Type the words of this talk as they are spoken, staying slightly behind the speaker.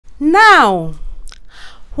Now,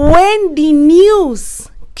 when the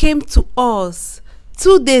news came to us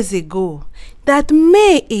 2 days ago that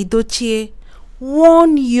May Edochie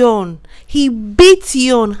won Yon, he beat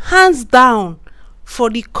Yon hands down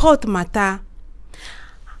for the court matter,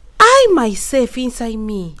 I myself inside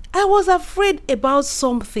me, I was afraid about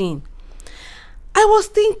something. I was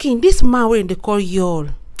thinking, this man wey they call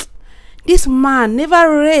Yon, this man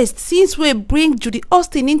never rest since we bring Judy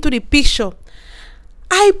Austin into the picture.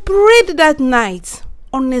 I prayed that night.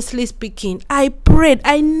 Honestly speaking, I prayed.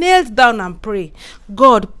 I knelt down and prayed.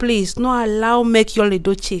 God, please, no allow make your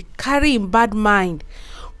Edochie carry in bad mind.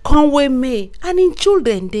 Come with me and in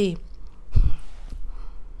children day.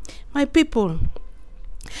 My people,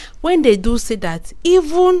 when they do say that,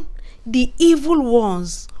 even the evil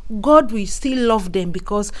ones, God will still love them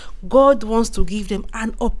because God wants to give them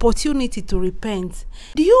an opportunity to repent.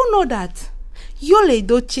 Do you know that your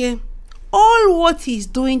Edochie, all what he's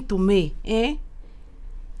doing to me,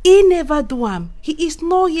 he never do am. He is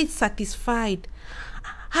not yet satisfied.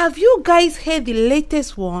 Have you guys heard the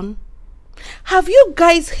latest one? Have you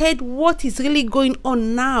guys heard what is really going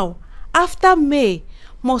on now? After May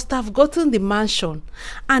must have gotten the mansion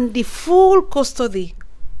and the full custody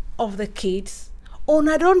of the kids. Oh,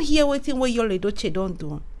 I don't hear what your Edochie don't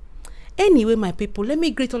do. Anyway, my people, let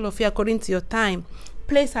me greet all of you according to your time,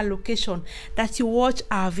 place, and location that you watch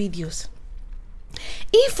our videos.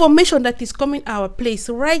 Information that is coming our place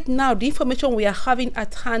right now, the information we are having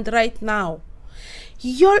at hand right now,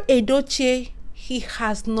 your Edochie, he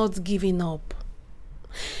has not given up.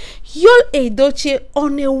 Your Edochie,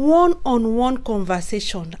 on a one-on-one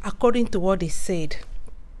conversation, according to what they said,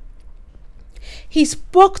 he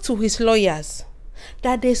spoke to his lawyers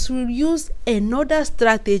that they should use another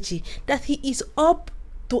strategy, that he is up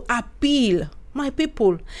to appeal. My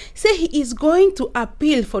people, say he is going to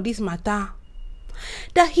appeal for this matter.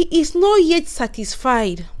 That he is not yet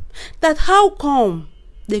satisfied. That how come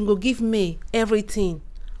they go give me everything,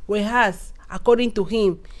 whereas according to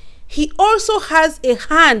him, he also has a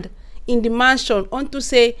hand in the mansion unto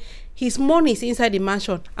say his money is inside the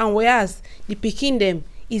mansion, and whereas the pikin them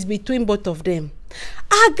is between both of them.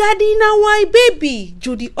 Agadina, why baby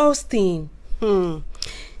Judy Austin,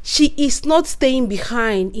 she is not staying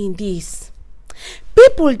behind in this.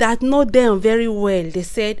 People that know them very well, they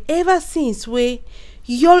said ever since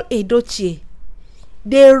your Edochie,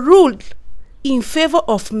 they ruled in favor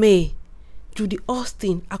of May, Judy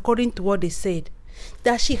Austin, according to what they said,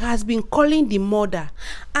 that she has been calling the mother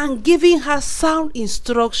and giving her sound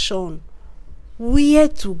instruction where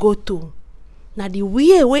to go to. Now the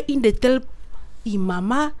way in the tell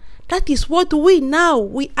mama, that is what we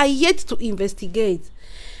are yet to investigate.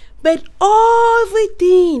 But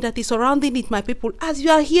everything that is surrounding it, my people, as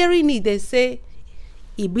you are hearing it, they say,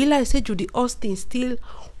 Ibila say Judy Austin still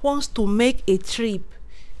wants to make a trip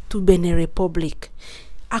to Benin Republic.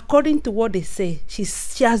 According to what they say, she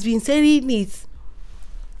has been saying it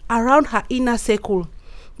around her inner circle,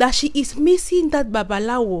 that she is missing that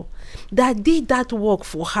Babalawo that did that work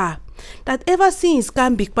for her. That ever since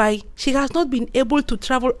Kambikpai, she has not been able to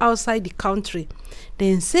travel outside the country.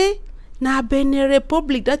 Then say, na Benin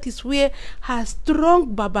Republic, that is where her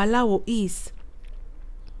strong Babalawo is.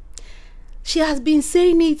 She has been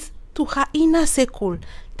saying it to her inner circle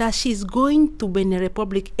that she's going to Benin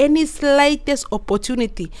Republic. Any slightest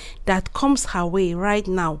opportunity that comes her way right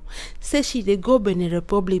now, say she dey go Benin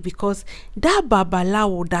Republic because that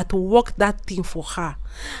Babalawo that worked that thing for her.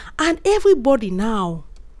 And everybody now,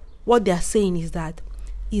 what they are saying is that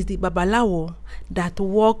is the Babalawo that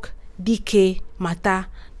work DK matter,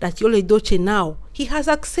 that your Edochie now, he has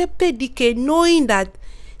accepted DK knowing that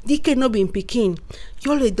DK no been pikin.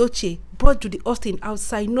 Your Edochie brought Judy Austin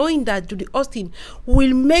outside knowing that Judy Austin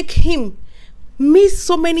will make him miss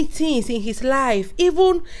so many things in his life,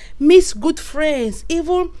 even miss good friends,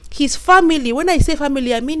 even his family. When I say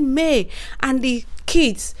family, I mean May and the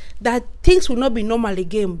kids, that things will not be normal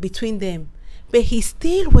again between them. But he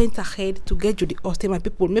still went ahead to get Judy Austin. My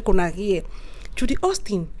people, make una hear. Judy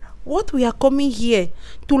Austin, what we are coming here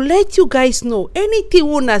to let you guys know, anything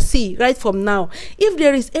we wanna see right from now, if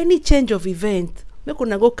there is any change of event, make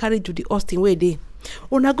una go carry Judy Austin where they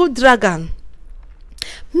una go drag am.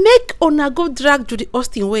 Make una go drag Judy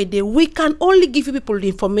Austin where they. We can only give you people the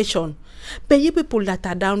information, but you people that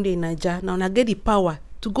are down there in Nigeria now, get the power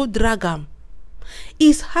to go drag am.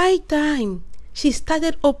 It's high time she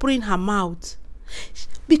started opening her mouth,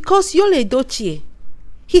 because your Edochie,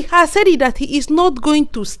 he has said that he is not going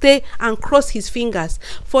to stay and cross his fingers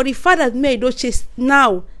for the fact that May Edochie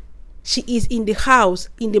now she is in the house,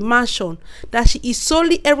 in the mansion, that she is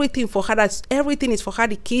solely everything for her, that everything is for her,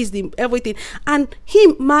 the kids, everything, and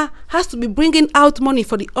him has to be bringing out money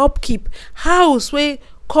for the upkeep, house where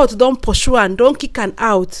court don't pursue and don't kick and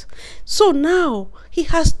out. So now he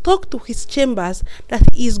has talked to his chambers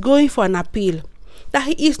that he is going for an appeal, that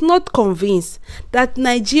he is not convinced that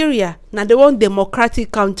Nigeria now the one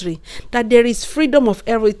democratic country, that there is freedom of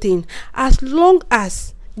everything as long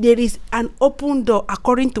as there is an open door.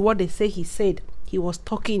 According to what they say, he said he was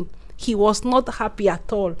talking, he was not happy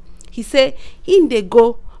at all. He said in they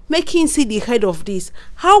go make him see the head of this.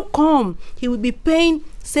 How come he will be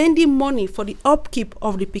sending money for the upkeep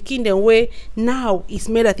of the pikin them way now is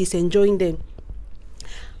made that he's enjoying them?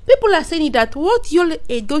 People are saying that what Yul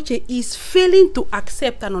Edochie is failing to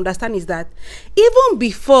accept and understand is that even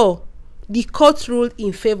before the court ruled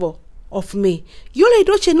in favor of May, Yul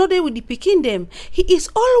Edochie not there with the pikin them. He is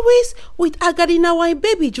always with Agadinawa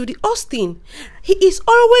baby Judy Austin. He is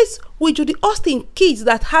always with Judy Austin kids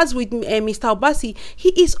that has with Mr. Obasi. He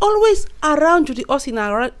is always around Judy Austin,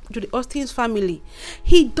 around Judy Austin's family.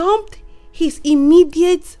 He dumped his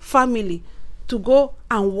immediate family to go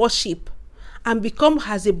and worship and become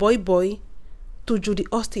as a boy to Judy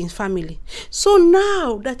Austin's family. So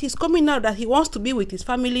now that he's coming out that he wants to be with his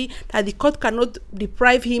family, that the court cannot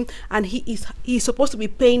deprive him, and he is supposed to be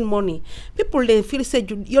paying money, people then feel say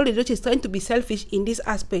Yul Edochie is trying to be selfish in this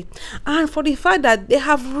aspect. And for the fact that they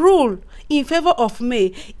have ruled in favor of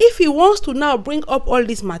May, if he wants to now bring up all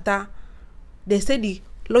this matter, they say the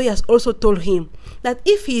lawyers also told him that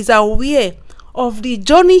if he is aware of the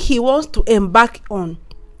journey he wants to embark on,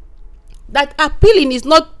 that appealing is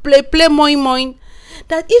not play moin.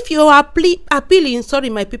 That if you are appealing, sorry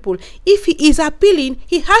my people, if he is appealing,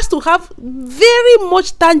 he has to have very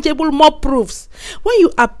much tangible more proofs. When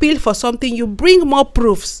you appeal for something, you bring more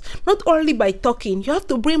proofs, not only by talking. You have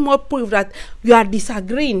to bring more proof that you are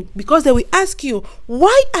disagreeing, because they will ask you,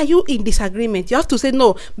 why are you in disagreement? You have to say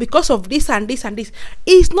no, because of this and this and this.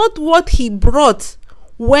 It's not what he brought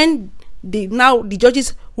when the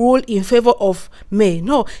judges rule in favor of May.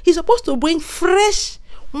 No, he's supposed to bring fresh,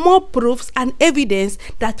 more proofs and evidence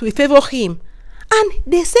that will favor him. And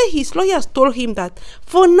they say his lawyers told him that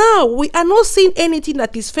for now we are not seeing anything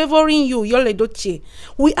that is favoring you, Yul Edochie.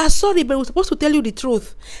 We are sorry, but we're supposed to tell you the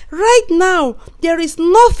truth. Right now, there is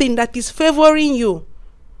nothing that is favoring you.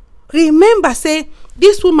 Remember, say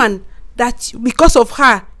this woman that because of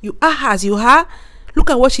her you are as you are. Look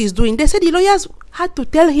at what she's doing. They said the lawyers had to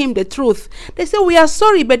tell him the truth. They said, we are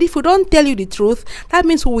sorry, but if we don't tell you the truth, that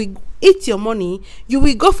means we will eat your money, you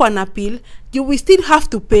will go for an appeal, you will still have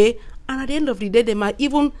to pay, and at the end of the day, they might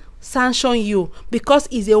even sanction you, because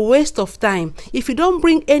it's a waste of time. If you don't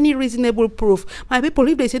bring any reasonable proof, my people,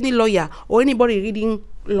 if there's any lawyer or anybody reading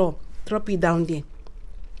law, drop it down there.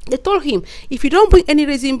 They told him, if you don't bring any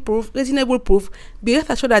reasonable proof, be rest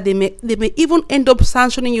assured that they may even end up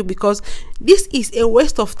sanctioning you, because this is a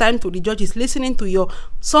waste of time to the judges listening to your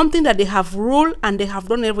something that they have ruled and they have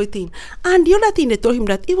done everything. And the other thing, they told him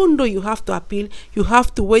that even though you have to appeal, you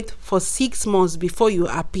have to wait for 6 months before you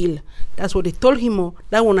appeal. That's what they told him. Oh,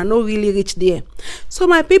 that one I not really reach there. So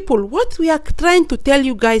my people, what we are trying to tell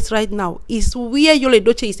you guys right now is where Yul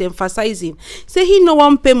Edochie is emphasizing. Say he no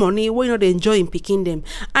one pay money, we not enjoy in picking them.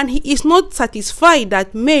 And he is not satisfied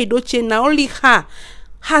that May Edochie, not only her,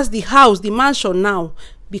 has the house, the mansion now,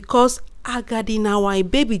 because Agadinawa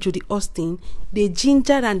baby Judy Austin, they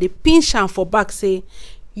ginger and they pinch her for back, say,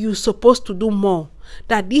 you supposed to do more.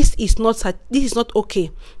 That this is not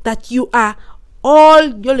okay. That you are all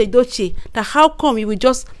Yul Edochie. That how come you will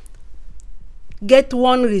just get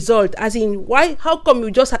one result? As in, why? How come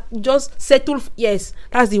you just settle? Yes,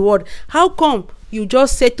 that's the word. How come you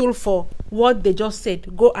just settle for what they just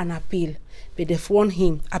said? Go and appeal. But they've warned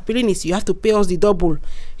him. Appealing is you have to pay us the double.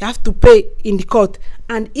 You have to pay in the court.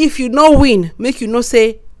 And if you no win, make you no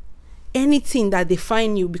say anything that they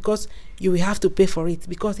fine you, because you will have to pay for it,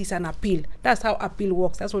 because it's an appeal. That's how appeal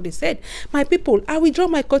works. That's what they said. My people, I will draw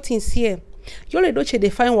my curtains here. Yul Edochie, they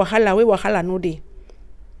find wahala where wahala no dey.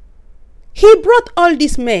 He brought all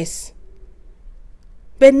this mess,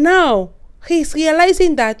 but now he's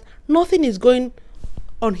realizing that nothing is going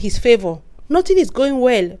on his favor. Nothing is going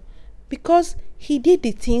well, because he did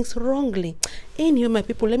the things wrongly. Anyway, my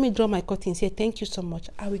people, let me draw my curtains here. Thank you so much.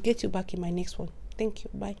 I will get you back in my next one. Thank you.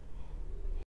 Bye.